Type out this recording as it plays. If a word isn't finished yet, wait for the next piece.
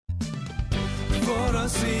for a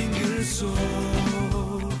single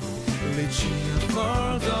soul, reaching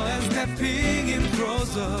further and stepping in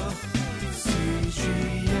closer.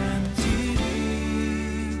 CGN to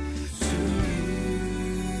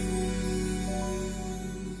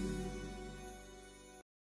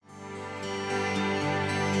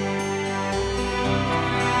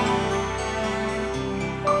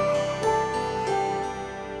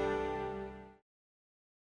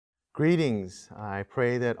Greetings. I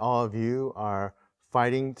pray that all of you are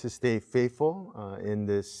fighting to stay faithful in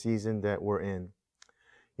this season that we're in.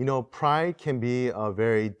 You know, pride can be a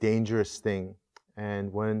very dangerous thing.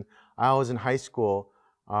 And when I was in high school,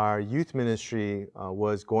 our youth ministry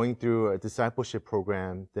was going through a discipleship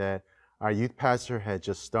program that our youth pastor had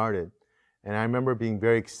just started. And I remember being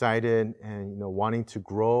very excited and wanting to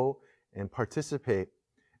grow and participate.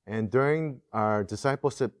 And during our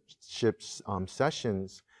discipleship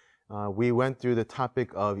sessions, we went through the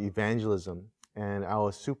topic of evangelism, and I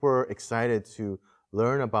was super excited to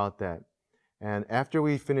learn about that. And after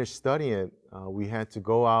we finished studying it, we had to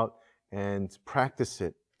go out and practice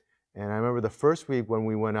it. And I remember the first week when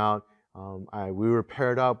we went out, we were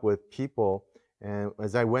paired up with people, and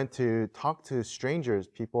as I went to talk to strangers,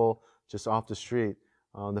 people just off the street,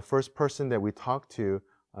 the first person that we talked to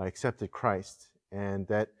accepted Christ, and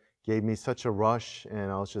that gave me such a rush, and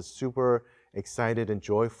I was just super excited and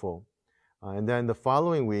joyful. And then the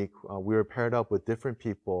following week, we were paired up with different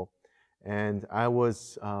people, and I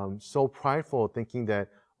was so prideful thinking that,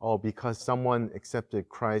 oh, because someone accepted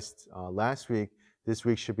Christ last week, this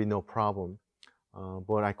week should be no problem.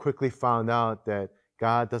 But I quickly found out that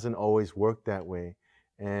God doesn't always work that way.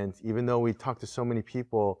 And even though we talked to so many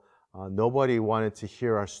people, nobody wanted to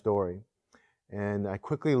hear our story. And I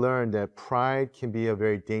quickly learned that pride can be a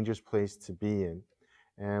very dangerous place to be in.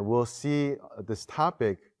 And we'll see this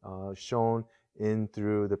topic shown in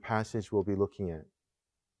through the passage we'll be looking at.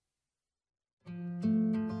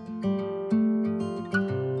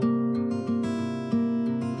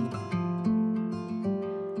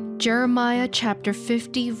 Jeremiah chapter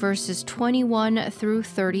 50, verses 21 through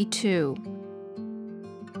 32.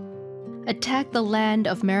 Attack the land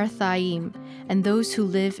of Merathaim and those who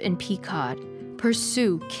live in Pekod.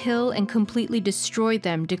 Pursue, kill, and completely destroy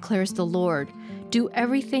them, declares the Lord. Do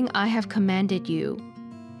everything I have commanded you.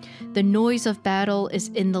 The noise of battle is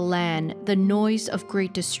in the land, the noise of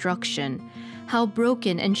great destruction. How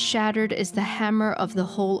broken and shattered is the hammer of the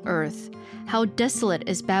whole earth. How desolate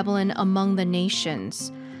is Babylon among the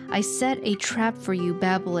nations. I set a trap for you,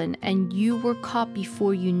 Babylon, and you were caught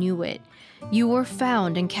before you knew it. You were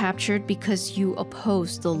found and captured because you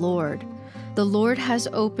opposed the Lord. The Lord has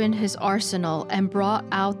opened his arsenal and brought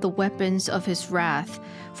out the weapons of his wrath,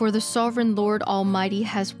 for the sovereign Lord Almighty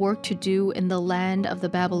has work to do in the land of the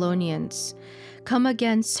Babylonians. Come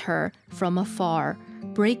against her from afar,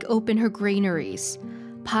 break open her granaries,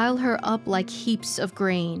 pile her up like heaps of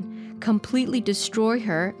grain, completely destroy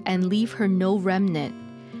her and leave her no remnant.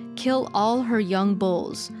 Kill all her young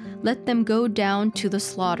bulls, let them go down to the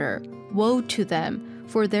slaughter. Woe to them!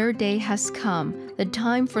 For their day has come, the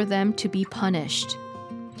time for them to be punished.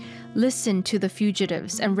 Listen to the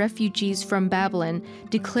fugitives and refugees from Babylon,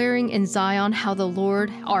 declaring in Zion how the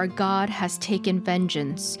Lord our God has taken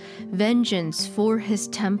vengeance for his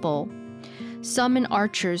temple. Summon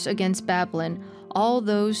archers against Babylon, all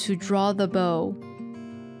those who draw the bow.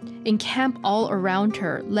 Encamp all around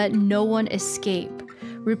her, let no one escape.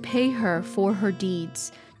 Repay her for her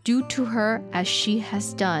deeds, do to her as she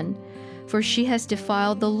has done. For she has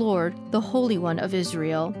defiled the Lord, the Holy One of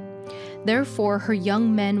Israel. Therefore her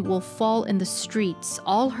young men will fall in the streets,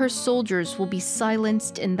 all her soldiers will be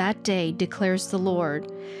silenced in that day, declares the Lord.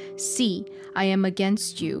 See, I am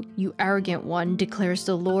against you, you arrogant one, declares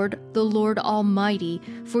the Lord Almighty,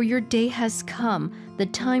 for your day has come, the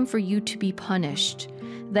time for you to be punished.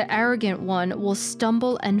 The arrogant one will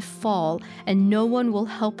stumble and fall, and no one will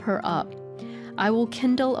help her up. I will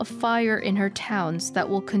kindle a fire in her towns that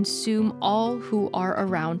will consume all who are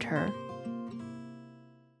around her.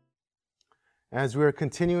 As we're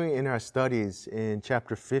continuing in our studies in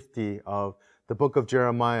chapter 50 of the book of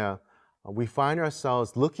Jeremiah, we find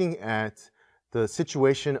ourselves looking at the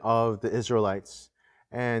situation of the Israelites.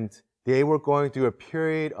 And they were going through a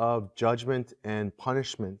period of judgment and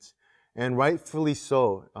punishment, and rightfully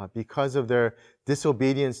so, because of their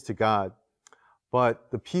disobedience to God.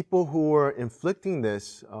 But the people who were inflicting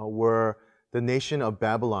this were the nation of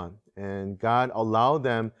Babylon, and God allowed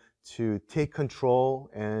them to take control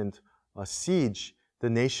and siege the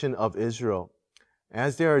nation of Israel.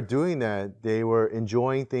 As they are doing that, they were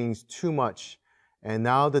enjoying things too much, and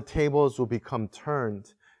now the tables will become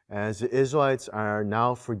turned as the Israelites are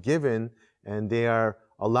now forgiven and they are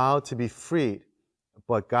allowed to be freed.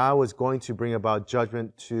 But God was going to bring about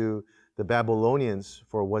judgment to the Babylonians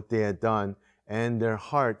for what they had done and their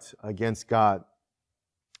heart against God.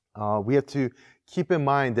 We have to keep in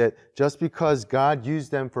mind that just because God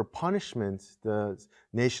used them for punishment, the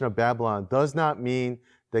nation of Babylon, does not mean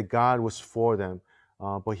that God was for them.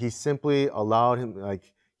 But he simply allowed him,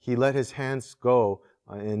 he let his hands go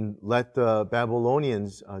and let the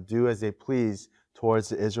Babylonians do as they please towards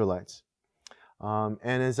the Israelites. And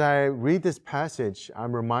as I read this passage,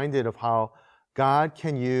 I'm reminded of how God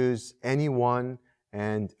can use anyone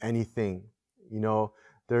and anything.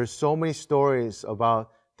 There's so many stories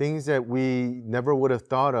about things that we never would have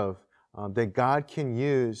thought of that God can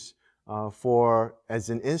use as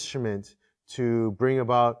an instrument to bring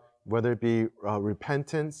about, whether it be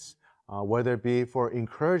repentance, whether it be for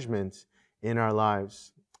encouragement in our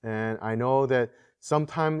lives. And I know that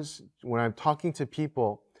sometimes when I'm talking to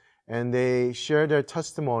people and they share their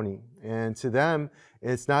testimony, and to them,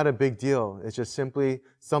 it's not a big deal. It's just simply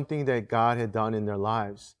something that God had done in their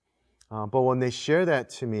lives. But when they share that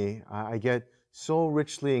to me, I get so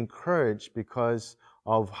richly encouraged because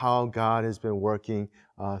of how God has been working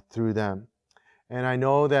through them. And I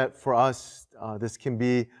know that for us, this can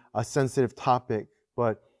be a sensitive topic,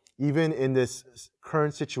 but even in this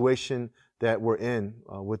current situation that we're in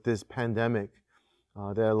with this pandemic,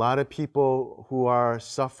 there are a lot of people who are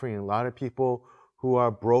suffering, a lot of people who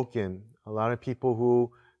are broken, a lot of people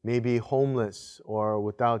who may be homeless or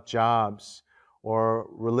without jobs, or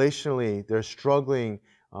relationally, they're struggling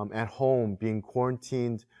at home, being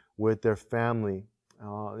quarantined with their family.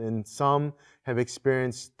 And some have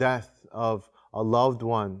experienced death of a loved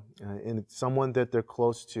one, and someone that they're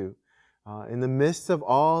close to. In the midst of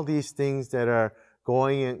all these things that are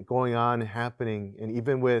going on and happening, and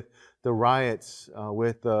even with the riots,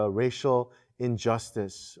 with the racial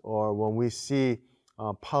injustice, or when we see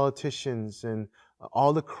politicians and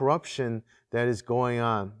all the corruption that is going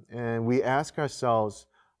on, and we ask ourselves,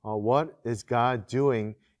 what is God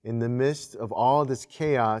doing in the midst of all this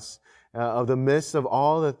chaos, of the midst of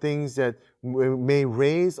all the things that may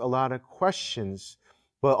raise a lot of questions,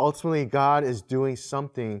 but ultimately God is doing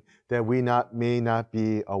something that we may not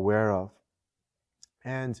be aware of.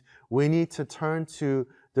 And we need to turn to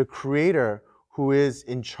the Creator who is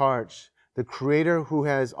in charge, the Creator who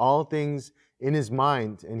has all things in His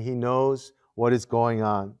mind, and He knows what is going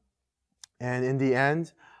on. And in the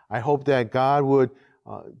end, I hope that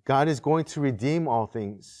God is going to redeem all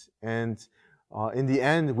things. And in the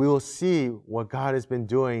end, we will see what God has been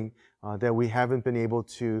doing that we haven't been able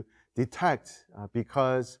to detect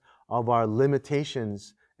because of our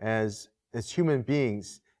limitations as human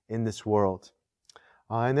beings in this world.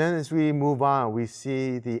 And then as we move on, we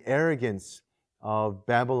see the arrogance of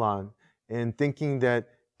Babylon in thinking that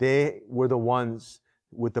they were the ones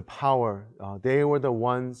with the power. They were the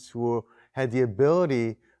ones who had the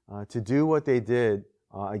ability to do what they did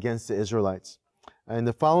against the Israelites. In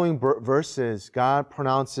the following verses, God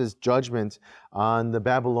pronounces judgment on the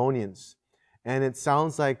Babylonians. And it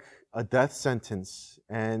sounds like a death sentence.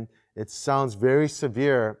 And it sounds very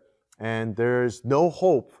severe. And there's no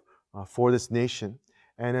hope for this nation.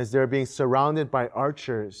 And as they're being surrounded by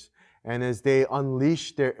archers, and as they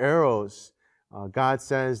unleash their arrows, God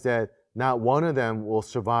says that not one of them will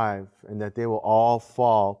survive, and that they will all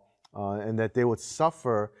fall, and that they would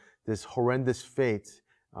suffer this horrendous fate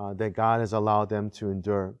that God has allowed them to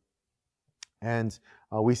endure. And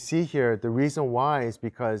we see here the reason why is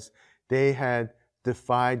because they had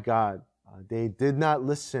defied God. They did not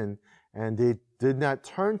listen, and they did not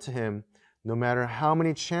turn to Him, no matter how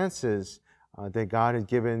many chances that God had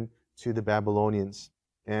given to the Babylonians.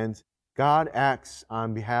 And God acts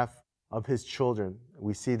on behalf of His children.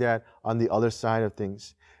 We see that on the other side of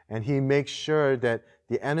things. And He makes sure that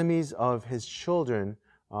the enemies of His children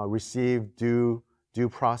receive due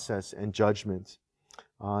process and judgment.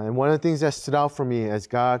 And one of the things that stood out for me as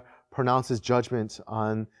God pronounces judgment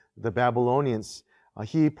on the Babylonians,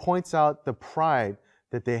 He points out the pride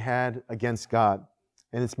that they had against God.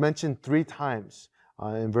 And it's mentioned 3 times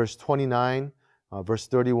in verse 29, verse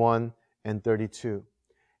 31, and 32.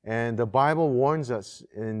 And the Bible warns us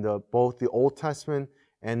in both the Old Testament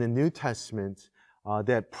and the New Testament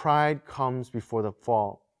that pride comes before the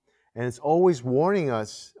fall. And it's always warning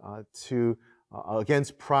us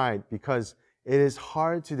against pride, because it is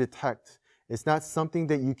hard to detect. It's not something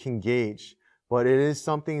that you can gauge, but it is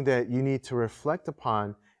something that you need to reflect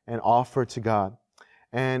upon and offer to God.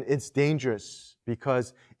 And it's dangerous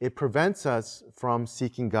because it prevents us from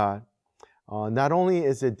seeking God. Not only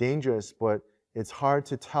is it dangerous, but it's hard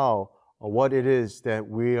to tell what it is that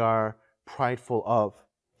we are prideful of.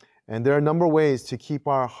 And there are a number of ways to keep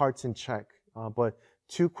our hearts in check. But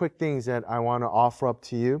two quick things that I want to offer up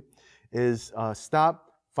to you is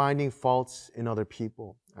stop finding faults in other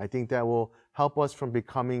people. I think that will help us from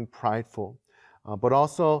becoming prideful. But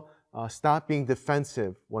also stop being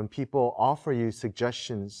defensive when people offer you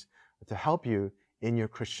suggestions to help you in your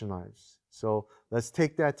Christian lives. So let's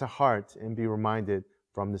take that to heart and be reminded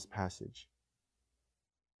from this passage.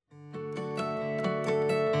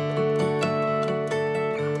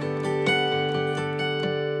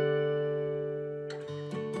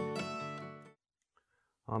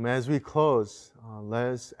 As we close,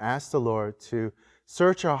 let's ask the Lord to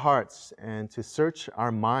search our hearts and to search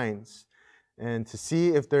our minds and to see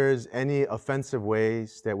if there's any offensive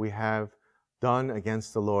ways that we have done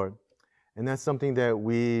against the Lord. And that's something that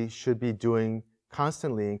we should be doing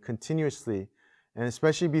constantly and continuously, and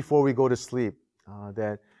especially before we go to sleep,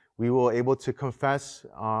 that we will able to confess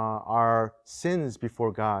our sins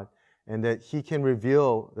before God, and that He can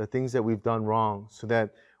reveal the things that we've done wrong so that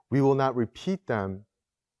we will not repeat them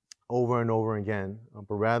over and over again,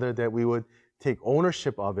 but rather that we would take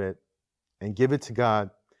ownership of it and give it to God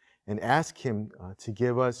and ask Him to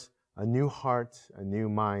give us a new heart, a new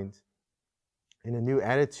mind, and a new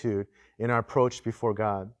attitude in our approach before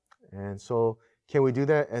God. And so can we do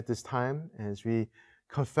that at this time? As we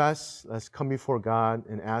confess, let's come before God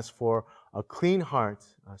and ask for a clean heart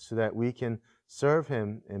so that we can serve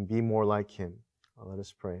Him and be more like Him. Let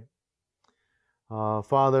us pray.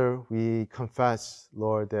 Father, we confess,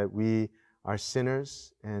 Lord, that we are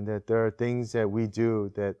sinners and that there are things that we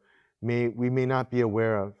do that we may not be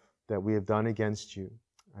aware of that we have done against you.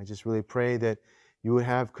 I just really pray that you would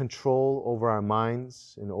have control over our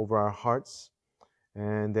minds and over our hearts,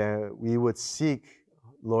 and that we would seek,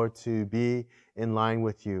 Lord, to be in line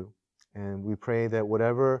with you. And we pray that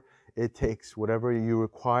whatever it takes, whatever you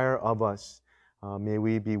require of us, may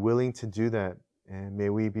we be willing to do that, and may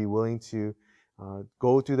we be willing to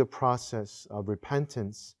go through the process of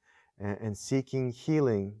repentance and seeking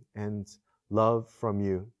healing and love from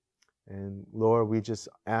you. And Lord, we just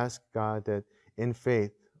ask, God, that in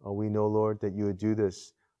faith, we know, Lord, that you would do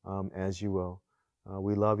this as you will.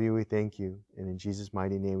 We love you, we thank you, and in Jesus'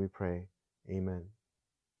 mighty name we pray. Amen.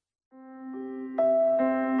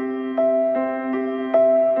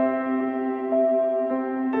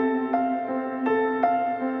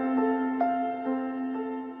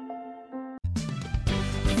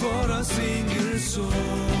 For a single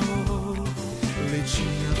soul,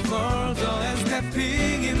 reaching further and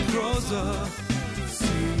stepping in closer.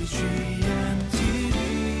 CGM.